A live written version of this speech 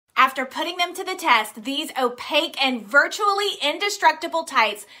After putting them to the test, these opaque and virtually indestructible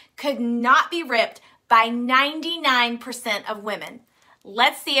tights could not be ripped by 99% of women.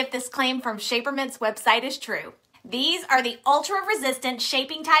 Let's see if this claim from Shapermint's website is true. These are the ultra-resistant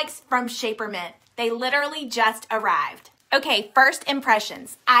shaping tights from Shapermint. They literally just arrived. Okay, first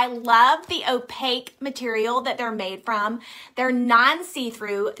impressions. I love the opaque material that they're made from. They're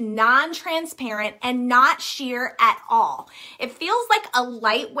non-see-through, non-transparent, and not sheer at all. It feels like a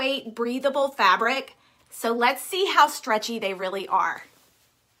lightweight, breathable fabric. So let's see how stretchy they really are.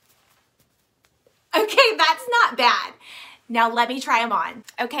 Okay, that's not bad. Now let me try them on.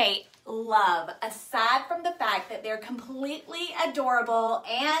 Okay, love, aside from the fact that they're completely adorable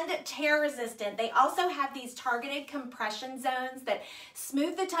and tear resistant, they also have these targeted compression zones that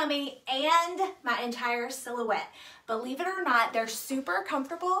smooth the tummy and my entire silhouette. Believe it or not, they're super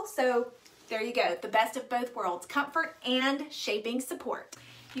comfortable. So there you go, the best of both worlds, comfort and shaping support.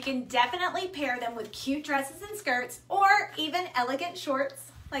 You can definitely pair them with cute dresses and skirts or even elegant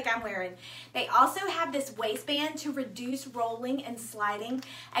shorts like I'm wearing. They also have this waistband to reduce rolling and sliding.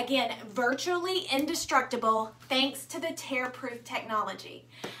 Again, virtually indestructible thanks to the tear-proof technology.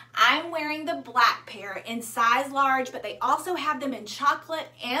 I'm wearing the black pair in size large, but they also have them in chocolate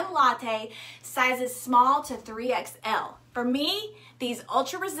and latte, sizes small to 3XL. For me, these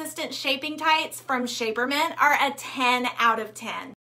ultra-resistant shaping tights from Shapermint are a 10 out of 10.